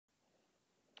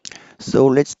So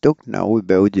let's talk now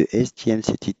about the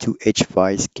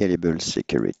STM32H5 Scalable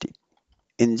security.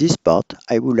 In this part,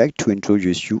 I would like to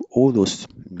introduce you all those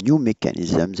new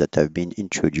mechanisms that have been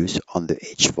introduced on the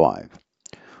H5.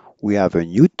 We have a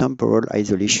new temporal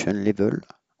isolation level.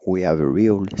 We have a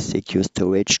real secure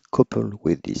storage coupled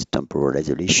with this temporal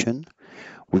isolation.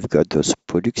 We've got those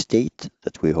product state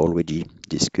that we already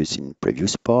discussed in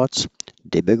previous parts,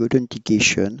 debug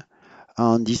authentication,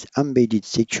 and this embedded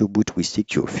secure boot with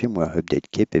secure firmware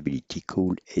update capability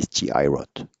called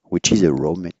STIROT, which is a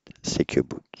ROM secure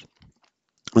boot.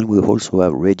 And we also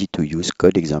have ready-to-use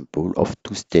code example of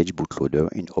two-stage bootloader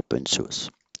in open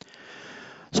source.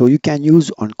 So you can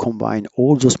use and combine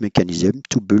all those mechanisms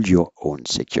to build your own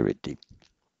security.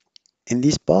 In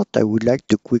this part, I would like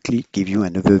to quickly give you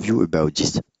an overview about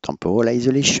this temporal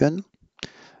isolation,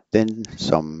 then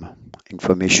some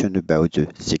information about the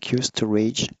secure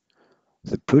storage,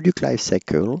 the product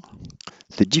lifecycle,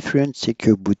 the different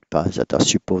secure boot paths that are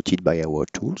supported by our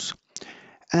tools,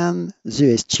 and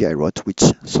the STIROT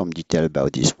with some detail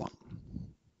about this one.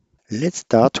 Let's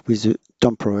start with the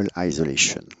temporal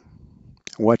isolation.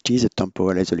 What is a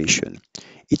temporal isolation?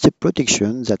 It's a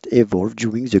protection that evolves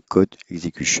during the code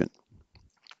execution.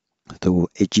 So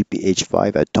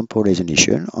HGP-H5 has temporal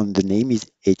isolation and the name is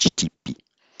HTP.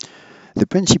 The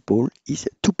principle is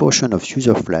two portions of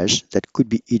user flash that could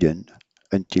be hidden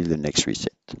until the next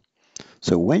reset.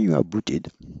 So when you are booted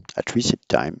at reset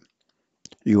time,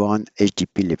 you are on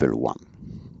HTTP level 1.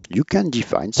 You can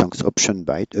define some option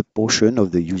byte a portion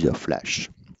of the user flash.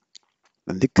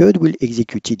 When the code will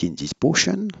execute it in this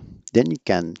portion, then you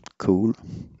can call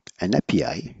an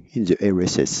API in the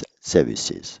RSS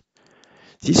services.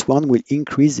 This one will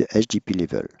increase the HTTP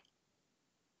level.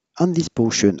 And this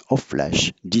portion of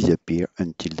flash disappear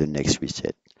until the next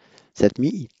reset. That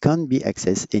means it can't be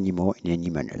accessed anymore in any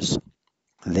manners.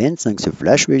 Then, thanks to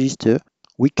flash register,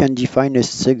 we can define a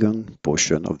second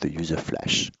portion of the user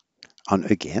flash. And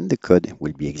again, the code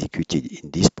will be executed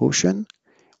in this portion.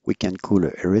 We can call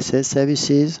a RSS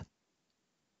services.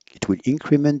 It will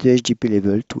increment the HTTP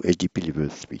level to HTTP level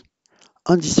 3.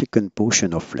 And the second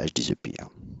portion of flash disappear.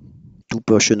 Two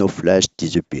portion of flash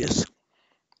disappears.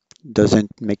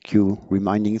 Doesn't make you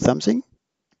reminding something?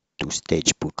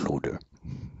 Two-stage bootloader.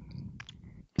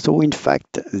 So in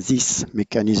fact, this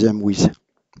mechanism with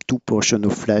two portions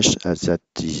of flash that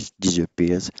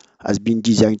disappears has been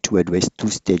designed to address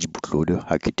two-stage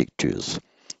bootloader architectures.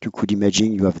 You could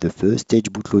imagine you have the first stage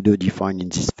bootloader defined in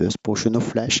this first portion of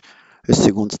flash, a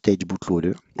second stage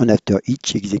bootloader, and after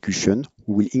each execution,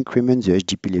 we will increment the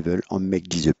HTTP level and make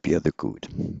disappear the code.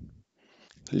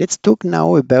 Let's talk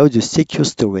now about the secure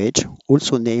storage,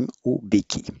 also named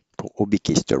OBKey, for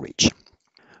OBK storage.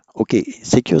 Okay,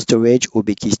 secure storage,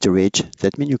 OBKey storage,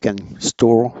 that means you can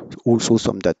store also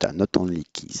some data, not only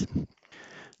keys.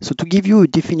 So to give you a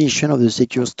definition of the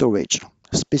secure storage,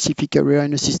 a specific area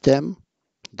in a system,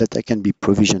 data can be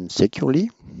provisioned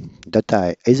securely, data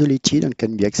are isolated and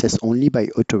can be accessed only by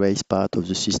authorized part of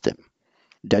the system.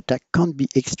 Data can't be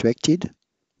extracted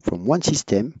from one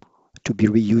system to be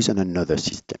reused on another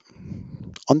system.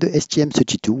 On the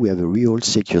STM32, we have a real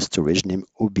secure storage named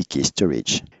OBK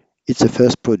storage. It's the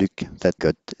first product that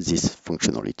got this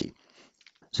functionality.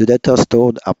 The data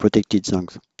stored are protected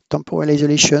thanks to temporal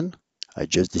isolation. I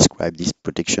just described this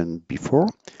protection before.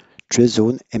 Trace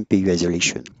zone MPU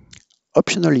isolation.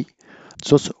 Optionally,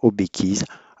 those OBKeys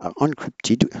are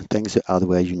encrypted thanks to the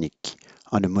hardware unique key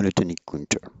and a monotonic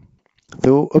counter.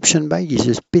 The option byte is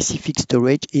a specific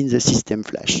storage in the system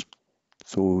flash,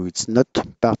 so it's not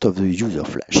part of the user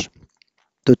flash.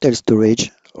 Total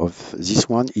storage of this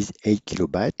one is 8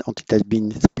 kilobytes and it has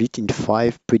been split in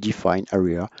 5 predefined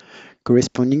areas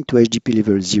corresponding to HTTP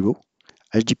level 0,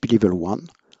 HTTP level 1,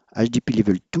 HTTP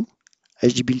level 2,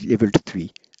 HTTP level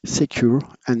 3, secure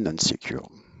and non-secure.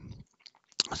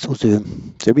 So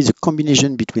there is a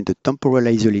combination between the temporal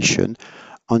isolation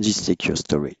and this secure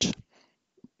storage.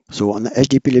 So on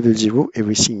HTTP level 0,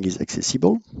 everything is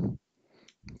accessible.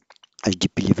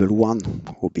 HTTP level 1,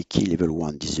 OBKey level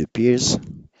 1 disappears.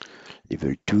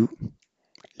 Level 2,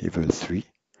 level 3.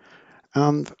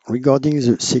 And regarding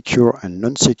the secure and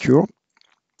non-secure,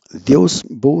 those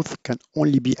both can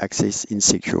only be accessed in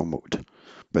secure mode.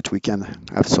 But we can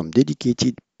have some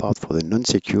dedicated part for the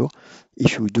non-secure.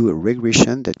 If you do a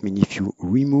regression, that means if you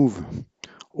remove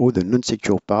all the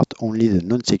non-secure part, only the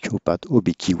non-secure part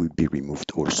OBKey will be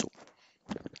removed also.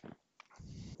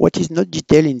 What is not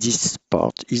detailed in this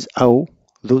part is how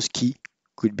those keys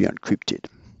could be encrypted.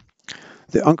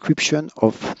 The encryption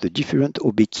of the different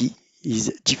OBKey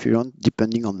is different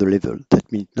depending on the level. That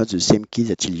means not the same key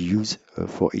that you use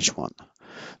for each one.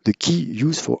 The key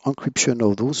used for encryption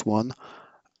of those one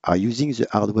are using the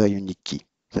hardware unique key.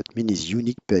 That means it's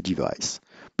unique per device.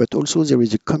 But also there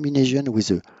is a combination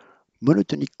with a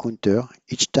monotonic counter.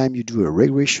 Each time you do a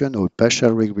regression or a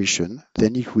partial regression,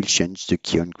 then it will change the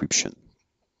key encryption.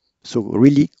 So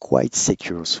really quite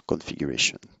secure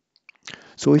configuration.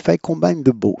 So if I combine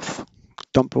the both,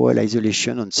 temporal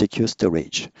isolation and secure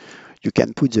storage, you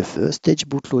can put the first stage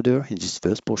bootloader in this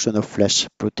first portion of flash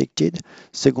protected,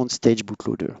 second stage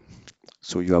bootloader.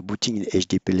 So you are booting in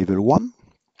HDP level 1.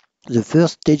 The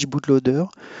first stage bootloader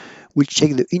will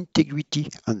check the integrity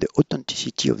and the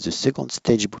authenticity of the second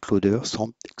stage bootloader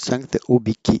thanks the OB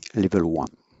key level 1.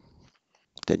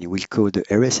 Then you will call the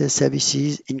RSS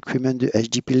services, increment the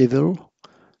HDP level.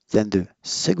 Then the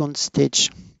second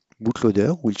stage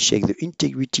bootloader will check the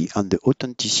integrity and the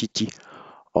authenticity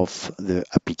of the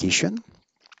application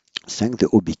thanks the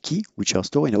OB key, which are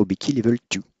stored in OB key level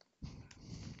 2.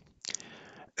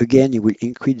 Again, it will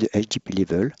increase the HDP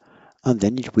level, and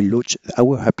then it will launch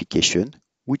our application,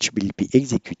 which will be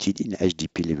executed in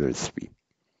HDP level 3.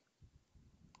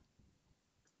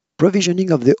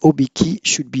 Provisioning of the OB key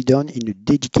should be done in a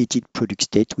dedicated product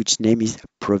state, which name is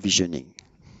provisioning.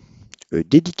 A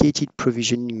dedicated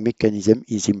provisioning mechanism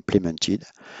is implemented,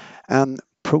 and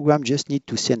program just need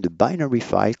to send a binary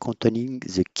file containing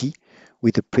the key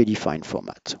with a predefined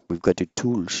format. We've got a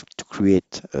tool to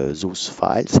create those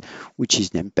files, which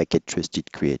is named packet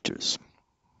trusted creators.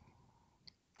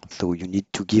 So you need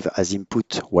to give as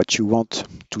input what you want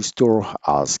to store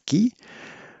as key.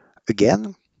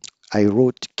 Again, I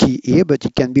wrote key here, but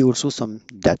it can be also some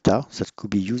data that could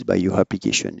be used by your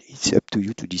application. It's up to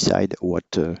you to decide what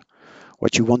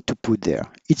you want to put there.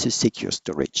 It's a secure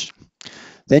storage.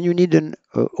 Then you need an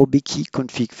obkey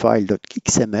config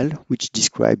file.xml, which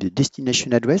describes the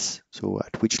destination address, so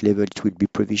at which level it will be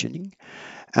provisioning,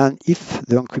 and if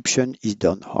the encryption is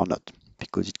done or not,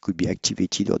 because it could be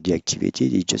activated or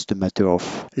deactivated. It's just a matter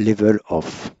of level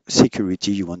of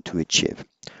security you want to achieve.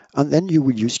 And then you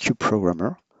will use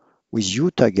QProgrammer with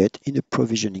your target in a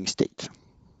provisioning state.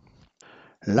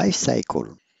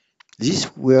 Lifecycle.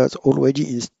 This was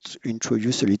already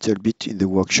introduced a little bit in the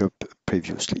workshop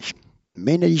previously.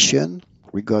 Main addition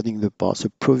regarding the parser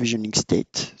provisioning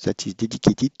state that is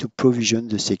dedicated to provision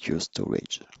the secure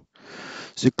storage.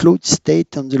 The cloud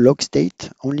state and the log state,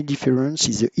 only difference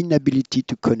is the inability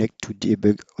to connect to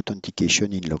debug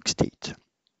authentication in log state.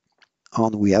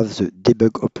 And we have the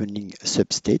debug opening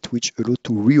substate, which allows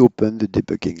to reopen the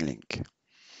debugging link.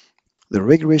 The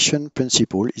regression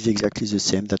principle is exactly the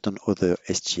same that on other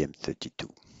STM32.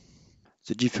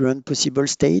 The different possible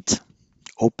state,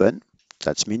 open,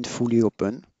 that means fully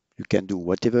open. You can do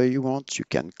whatever you want. You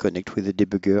can connect with the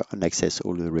debugger and access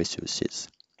all the resources.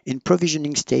 In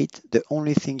provisioning state, the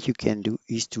only thing you can do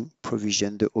is to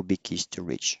provision the OB key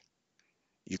storage.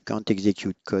 You can't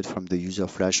execute code from the user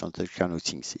flash and that kind of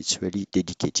things. It's really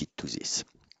dedicated to this.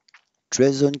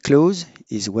 Trace zone close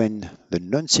is when the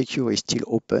non-secure is still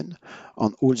open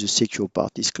and all the secure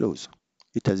part is closed.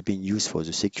 It has been used for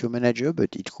the secure manager,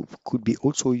 but it could be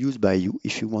also used by you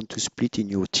if you want to split in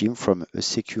your team from a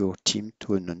secure team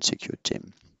to a non-secure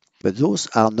team. But those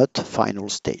are not final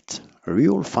state. A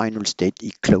real final state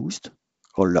is closed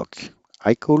or locked.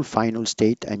 I call final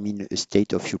state, I mean a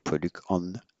state of your product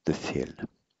on the field.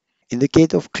 In the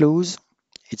case of close,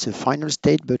 it's a final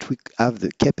state, but we have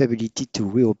the capability to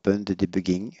reopen the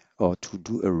debugging or to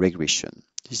do a regression.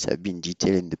 This has been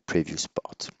detailed in the previous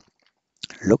part.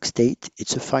 Lock state,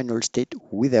 it's a final state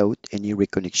without any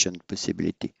reconnection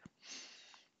possibility.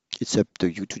 It's up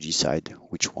to you to decide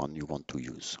which one you want to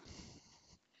use.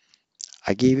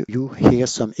 I gave you here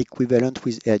some equivalent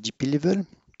with RDP level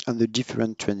and the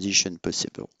different transition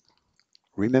possible.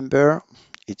 Remember,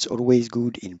 it's always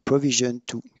good in provision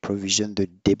to provision the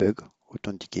debug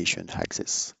authentication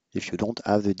access. If you don't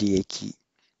have the DA key,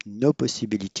 no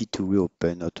possibility to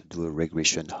reopen or to do a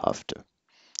regression after.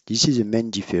 This is the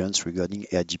main difference regarding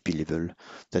RDP level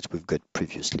that we've got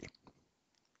previously.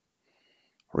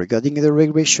 Regarding the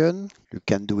regression, you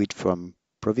can do it from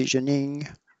provisioning,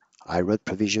 IROT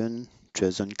provision,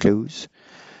 trace zone close.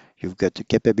 You've got the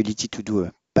capability to do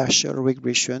a partial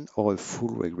regression or a full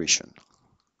regression.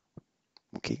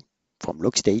 Okay, from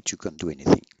log state, you can do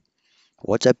anything.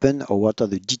 What happened or what are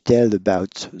the details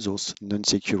about those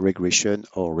non-secure regression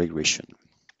or regression?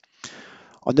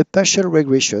 On the partial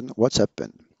regression, what's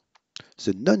happened?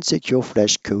 The non-secure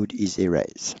flash code is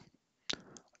erased.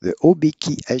 The OB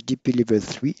key HDP level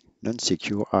 3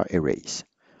 non-secure are erased.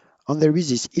 And there is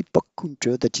this epoch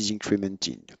counter that is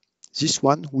incremented. This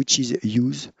one which is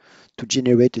used to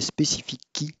generate a specific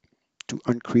key to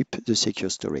encrypt the secure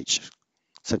storage.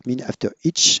 That means after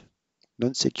each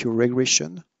non-secure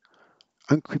regression,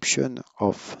 encryption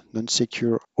of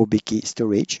non-secure OB-key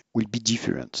storage will be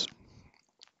different.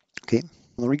 Okay.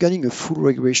 Regarding a full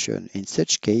regression, in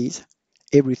such case,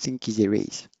 everything is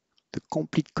erased. The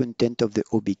complete content of the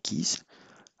OB keys,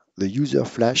 the user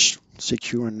flash,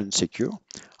 secure and non-secure,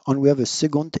 and we have a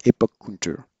second epoch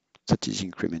counter that is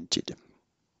incremented.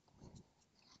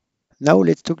 Now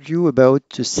let's talk to you about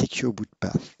the secure boot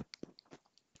path.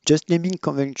 Just naming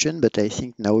convention, but I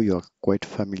think now you're quite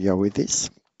familiar with this.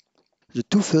 The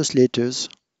two first letters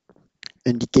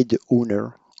indicate the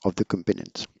owner of the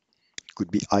component. It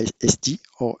could be ST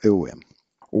or AOM.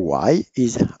 Y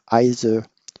is either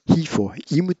E for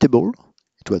immutable,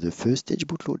 it was the first stage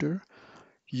bootloader,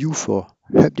 U for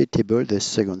updatable, the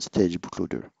second stage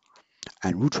bootloader,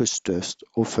 and root trust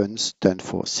often stand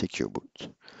for secure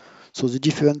boot. So the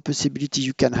different possibilities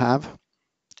you can have: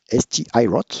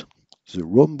 STIROT, the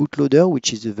ROM bootloader,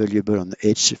 which is available on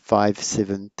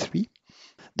H573,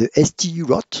 the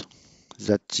STUROT,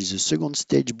 that is the second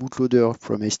stage bootloader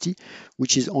from ST,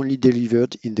 which is only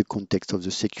delivered in the context of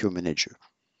the Secure Manager.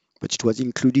 But it was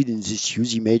included in this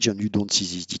use image and you don't see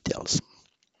these details.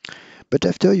 But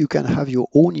after, you can have your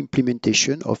own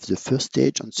implementation of the first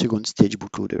stage and second stage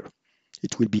bootloader.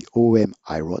 It will be OM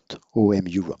IROT, OM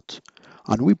UROT.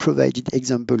 And we provided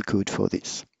example code for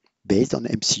this, based on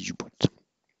MCU boot.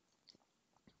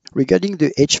 Regarding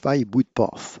the H5 boot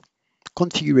path,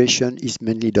 configuration is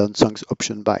mainly done thanks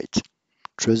option byte.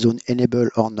 Trust zone enable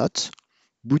or not,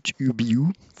 boot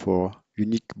UBU for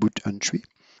unique boot entry,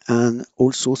 and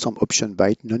also some option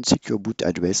byte non-secure boot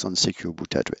address and secure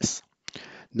boot address.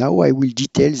 Now I will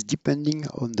details depending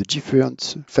on the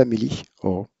different family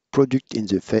or product in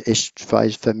the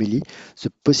H5 family, the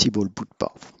possible boot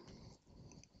path.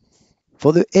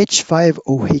 For the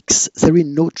H5OX, there is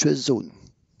no trust zone,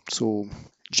 so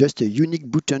just a unique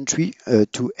boot entry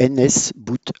to NS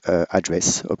boot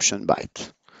address option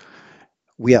byte.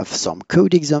 We have some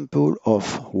code example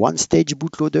of one-stage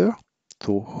bootloader,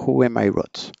 so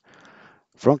OMIROT.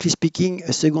 Frankly speaking,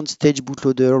 a second stage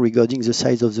bootloader regarding the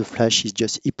size of the flash is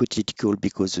just hypothetical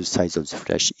because the size of the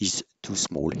flash is too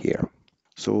small here.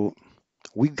 So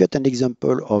we've got an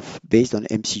example of based on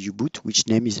MCU boot, which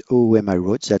name is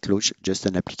OMIROT, that launch just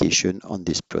an application on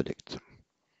this product.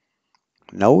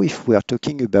 Now, if we are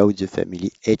talking about the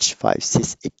family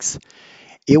H5CX,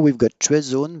 here we've got trust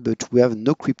zone, but we have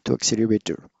no crypto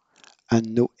accelerator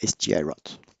and no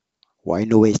STIROT. Why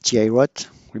no STIROT?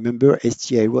 Remember,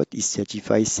 STIROT is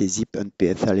certified CZIP and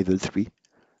PSA level 3,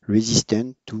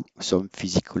 resistant to some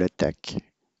physical attack,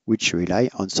 which rely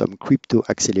on some crypto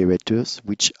accelerators,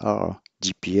 which are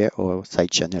GPA or side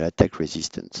channel attack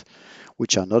resistant,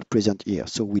 which are not present here.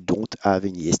 So we don't have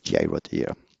any STIROT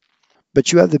here.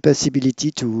 But you have the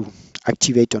possibility to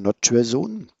activate or not trust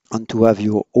zone and to have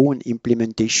your own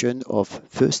implementation of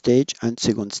first stage and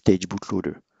second stage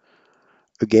bootloader.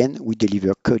 Again, we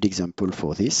deliver code example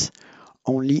for this.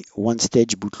 Only one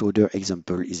stage bootloader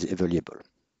example is available.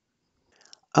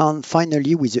 And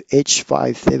finally, with the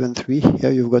H573,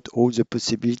 here you've got all the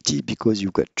possibility because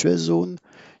you've got trust zone,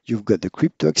 you've got the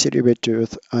crypto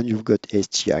accelerators, and you've got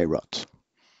STIROT.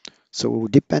 So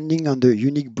depending on the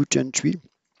unique boot entry,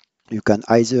 you can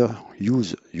either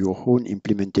use your own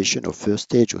implementation of first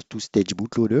stage or two-stage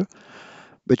bootloader,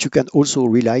 but you can also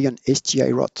rely on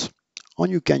STIROT.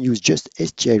 And you can use just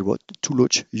STIROT to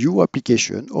launch your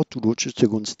application or to launch a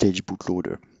second stage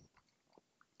bootloader.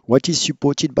 What is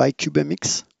supported by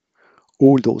CubeMX?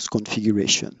 All those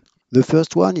configurations. The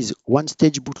first one is one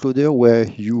stage bootloader where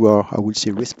you are, I would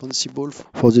say, responsible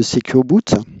for the secure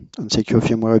boot and secure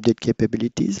firmware update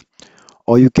capabilities.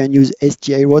 Or you can use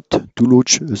STIROT to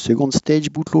launch a second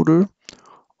stage bootloader,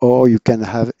 or you can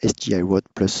have STIROT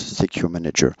plus Secure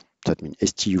Manager. That means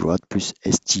STUROT plus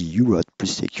STUROT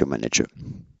plus Secure Manager.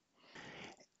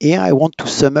 Here I want to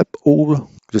sum up all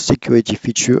the security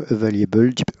features available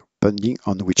depending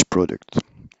on which product.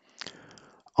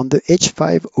 On the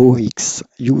H5OX,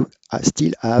 you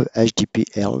still have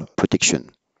HDPL protection.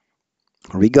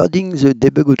 Regarding the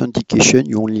debug authentication,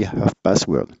 you only have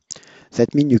password.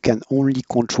 That means you can only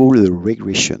control the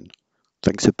regression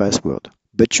thanks to password.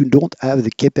 But you don't have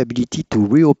the capability to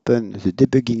reopen the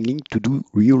debugging link to do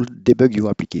real debug your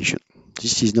application.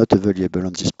 This is not available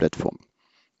on this platform.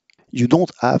 You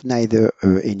don't have neither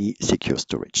any secure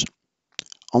storage.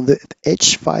 On the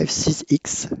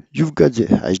H5CX, you've got the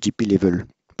HDP level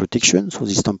protection, so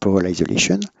this temporal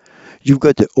isolation. You've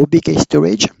got the OBK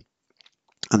storage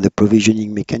and the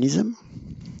provisioning mechanism.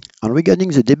 And regarding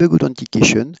the debug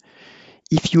authentication,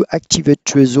 if you activate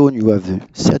trust zone, you have the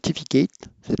certificate.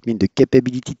 That means the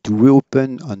capability to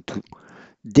reopen and to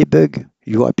debug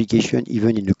your application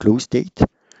even in a closed state.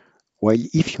 While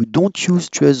if you don't use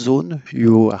trust zone,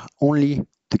 you are only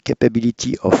the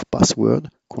capability of password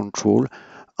control,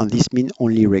 and this means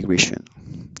only regression.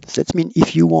 That means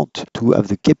if you want to have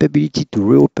the capability to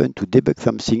reopen to debug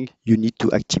something, you need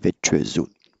to activate trust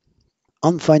zone.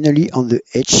 And finally, on the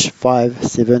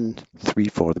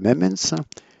H573 for the moments,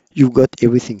 you've got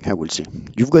everything, I will say.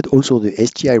 You've got also the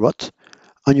STI route,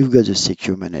 and you've got the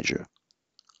Secure Manager.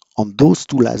 And those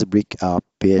two last bricks are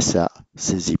PSA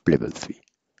CZIP level 3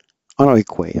 and are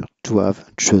required to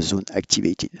have trust zone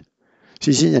activated.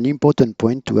 This is an important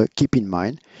point to keep in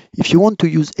mind. If you want to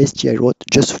use STI route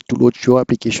just to load your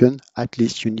application, at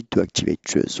least you need to activate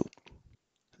trust zone.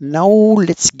 Now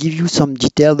let's give you some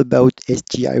detail about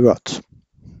STI route.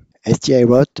 STI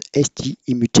route, ST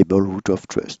immutable root of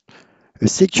trust. A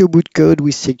secure boot code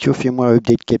with secure firmware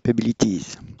update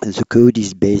capabilities. The code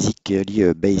is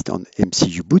basically based on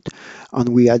MCU boot, and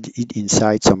we add it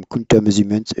inside some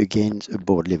countermeasurements against a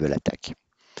board level attack.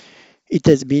 It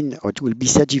has been or it will be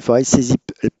certified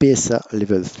CZIP PSA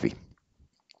level 3,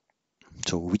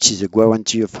 so which is a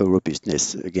guarantee of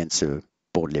robustness against a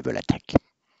board level attack.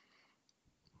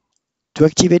 To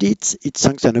activate it, it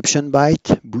thanks an option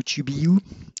byte boot UBU,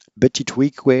 but it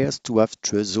requires to have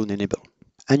trust zone enabled.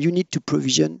 And you need to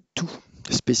provision two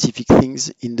specific things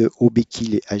in the OB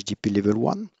key HDP level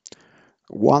 1.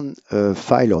 One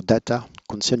file or data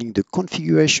concerning the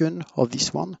configuration of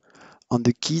this one, and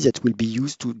the keys that will be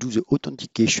used to do the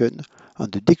authentication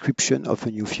and the decryption of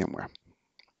a new firmware.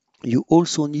 You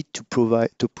also need to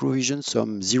provision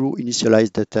some zero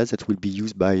initialized data that will be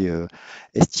used by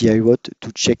STI route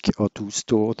to check or to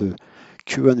store the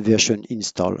current version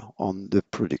installed on the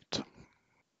product.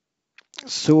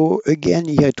 So again,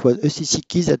 here it was ACC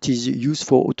key that is used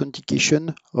for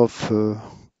authentication of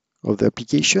the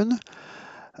application.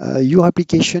 Your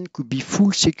application could be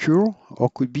full secure or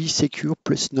could be secure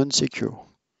plus non-secure,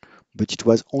 but it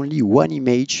was only one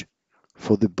image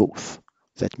for the both.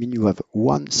 That means you have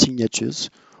one signatures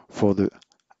for the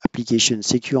application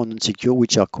secure and non-secure,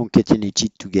 which are concatenated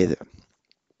together.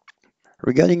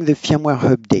 Regarding the firmware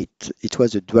update, it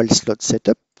was a dual slot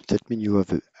setup. That means you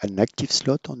have an active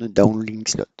slot and a downlink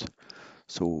slot.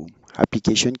 So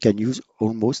application can use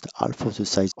almost half of the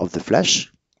size of the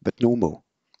flash, but no more,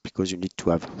 because you need to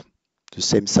have the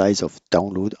same size of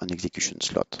download and execution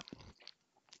slot.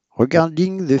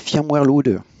 Regarding the firmware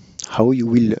loader, how you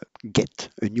will get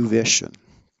a new version.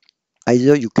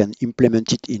 Either you can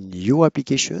implement it in your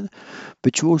application,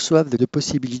 but you also have the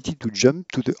possibility to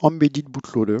jump to the embedded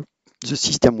bootloader, the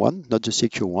system one, not the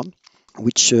secure one,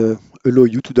 which allow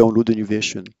you to download a new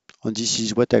version. And this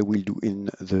is what I will do in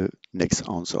the next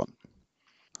hands-on.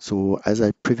 So as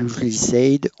I previously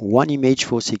said, one image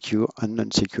for secure and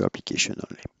non-secure application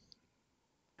only.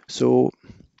 So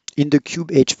in the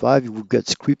Cube H5, we've got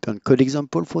script and code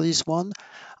example for this one,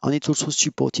 and it's also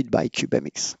supported by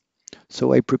CubeMX.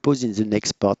 So I propose in the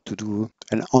next part to do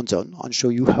an hands-on and show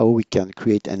you how we can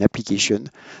create an application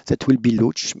that will be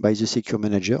launched by the Secure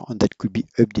Manager and that could be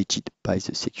updated by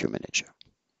the Secure Manager.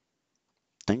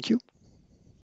 Thank you.